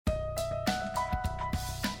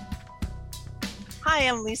I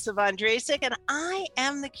am Lisa Von Drasek, and I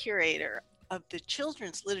am the curator of the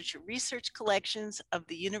Children's Literature Research Collections of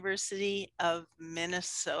the University of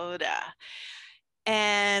Minnesota.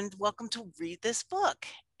 And welcome to Read This Book.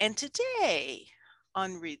 And today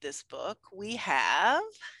on Read This Book, we have...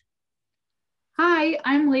 Hi,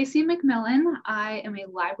 I'm Lacey McMillan. I am a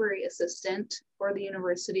library assistant for the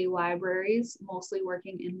university libraries, mostly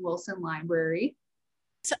working in Wilson Library.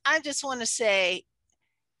 So I just want to say,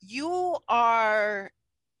 you are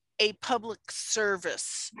a public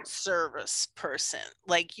service person.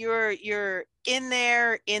 Like you're in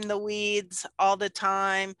there in the weeds all the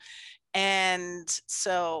time. And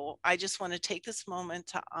so I just want to take this moment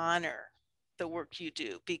to honor the work you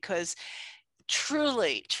do, because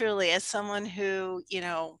truly, as someone who,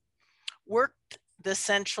 worked the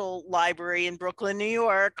Central Library in Brooklyn, New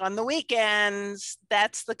York on the weekends,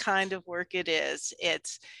 that's the kind of work it is.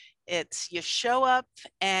 It's you show up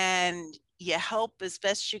and you help as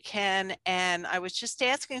best you can. And I was just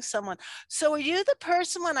asking someone, so are you the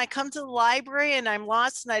person when I come to the library and I'm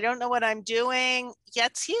lost and I don't know what I'm doing? Yeah,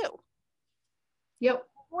 it's you. Yep.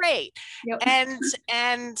 Great. Yep.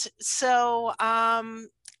 And so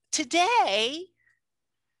today,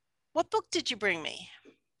 what book did you bring me?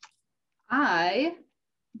 I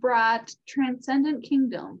brought Transcendent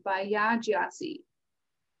Kingdom by Yaa Gyasi.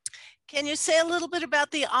 Can you say a little bit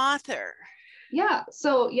about the author? Yeah,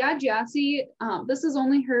 so Yaa Gyasi, this is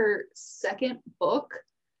only her second book,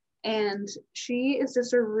 and she is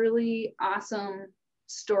just a really awesome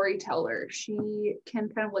storyteller. She can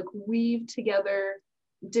kind of like weave together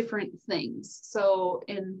different things. So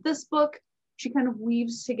in this book, she kind of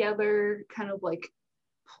weaves together kind of like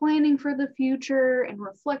planning for the future and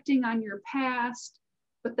reflecting on your past.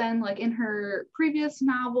 But then like in her previous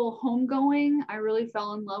novel, Homegoing, I really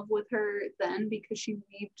fell in love with her then because she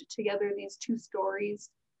weaved together these two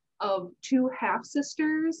stories of two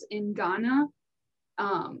half-sisters in Ghana.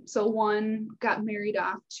 So one got married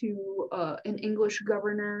off to an English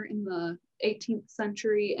governor in the 18th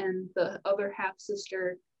century, and the other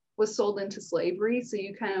half-sister was sold into slavery. So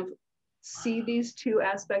you kind of see these two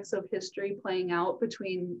aspects of history playing out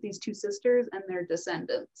between these two sisters and their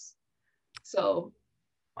descendants. So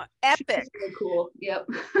epic. Really cool. Yep.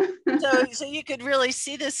 so you could really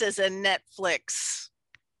see this as a Netflix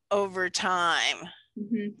over time.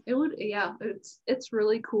 Mm-hmm. It would, yeah, it's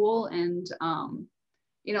really cool. And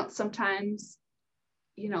sometimes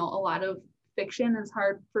a lot of fiction is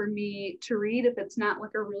hard for me to read if it's not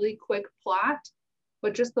like a really quick plot,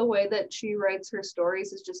 but just the way that she writes her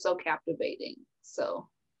stories is just so captivating. So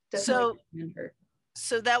definitely recommend her.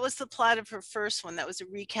 So that was the plot of her first one. That was a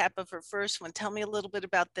recap of her first one. Tell me a little bit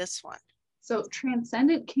about this one. So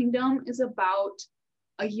Transcendent Kingdom is about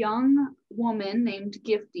a young woman named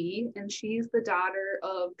Gifty, and she's the daughter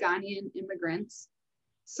of Ghanaian immigrants.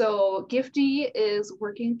 So Gifty is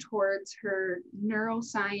working towards her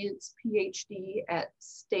neuroscience PhD at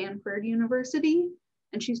Stanford University,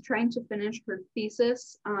 and she's trying to finish her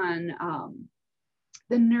thesis on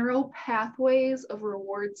the neural pathways of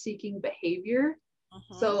reward-seeking behavior.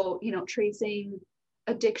 Uh-huh. So, tracing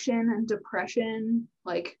addiction and depression,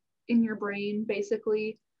 like in your brain,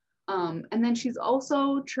 basically. And then she's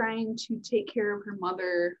also trying to take care of her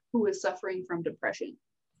mother, who is suffering from depression.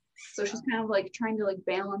 So she's kind of like trying to like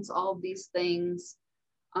balance all of these things.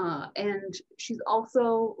 And she's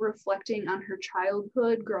also reflecting on her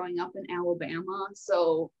childhood growing up in Alabama.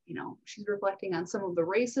 So, she's reflecting on some of the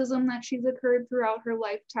racism that she's occurred throughout her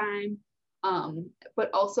lifetime, but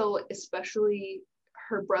also especially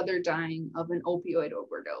her brother dying of an opioid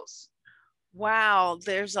overdose. Wow,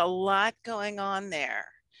 there's a lot going on there.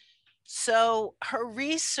 So her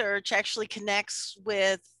research actually connects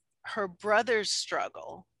with her brother's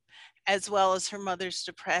struggle as well as her mother's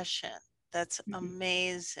depression. That's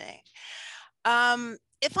amazing.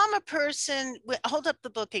 If I'm a person, hold up the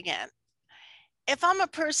book again. If I'm a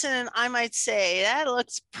person, I might say that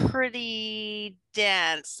looks pretty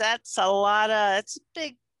dense. That's a lot of, it's a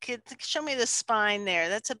big, show me the spine there.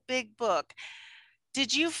 That's a big book.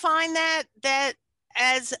 Did you find that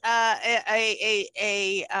as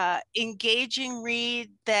a engaging read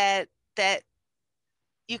that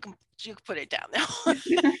you can put it down now?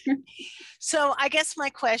 So I guess my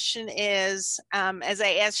question is, as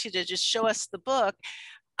I asked you to just show us the book,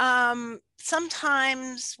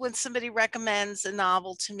 sometimes when somebody recommends a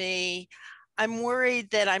novel to me, I'm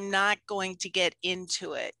worried that I'm not going to get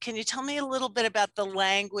into it. Can you tell me a little bit about the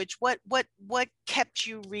language? What kept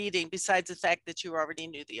you reading besides the fact that you already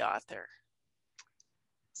knew the author?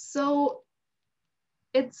 So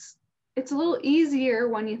it's it's a little easier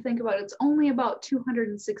when you think about it. It's only about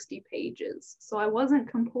 260 pages. So I wasn't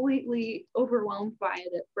completely overwhelmed by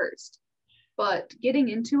it at first. But getting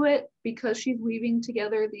into it, because she's weaving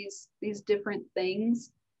together these different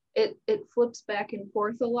things, it flips back and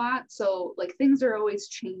forth a lot. So like things are always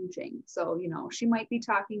changing. So, she might be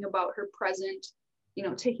talking about her present,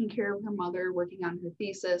 taking care of her mother, working on her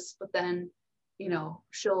thesis, but then,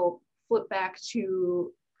 she'll flip back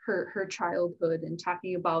to her childhood and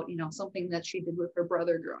talking about, something that she did with her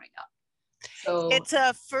brother growing up. So It's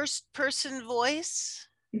a first person voice.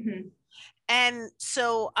 mhm. And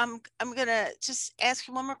so I'm gonna just ask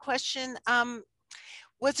you one more question.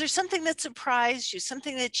 Was there something that surprised you,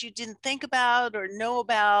 something that you didn't think about or know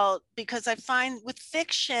about? Because I find with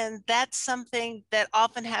fiction, that's something that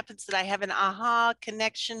often happens, that I have an aha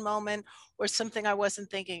connection moment or something I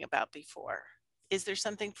wasn't thinking about before. Is there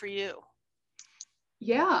something for you?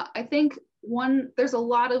 Yeah, I think there's a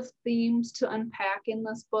lot of themes to unpack in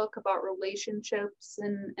this book about relationships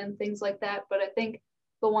and things like that, but I think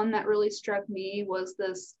the one that really struck me was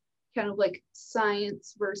this kind of like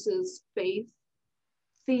science versus faith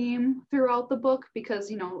theme throughout the book,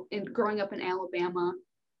 because in growing up in Alabama,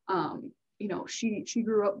 she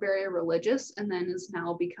grew up very religious and then is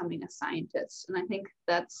now becoming a scientist. And I think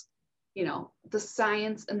that's, the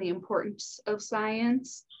science and the importance of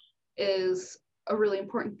science is a really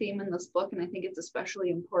important theme in this book, and I think it's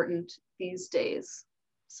especially important these days.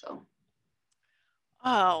 So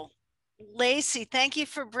Oh, Lacey, thank you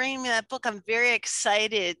for bringing me that book. I'm very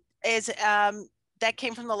excited. Is that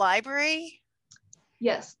came from the library?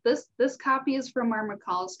 yes, this copy is from our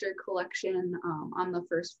McAllister collection, on the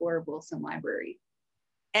first floor of Wilson Library.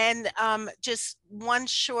 And just one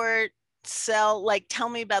short sell, like tell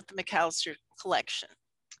me about the McAllister collection.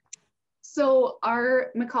 So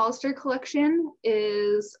our McAllister collection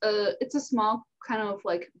it's a small kind of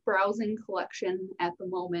like browsing collection at the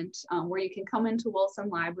moment, where you can come into Wilson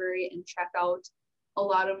Library and check out a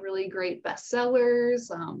lot of really great bestsellers,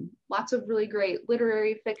 lots of really great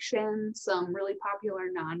literary fiction, some really popular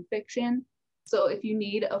nonfiction. So if you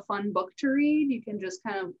need a fun book to read, you can just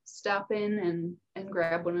kind of stop in and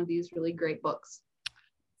grab one of these really great books.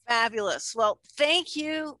 Fabulous. Well, thank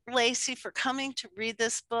you, Lacey, for coming to read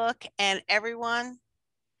this book. And everyone,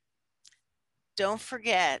 don't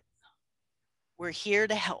forget, we're here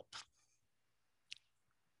to help.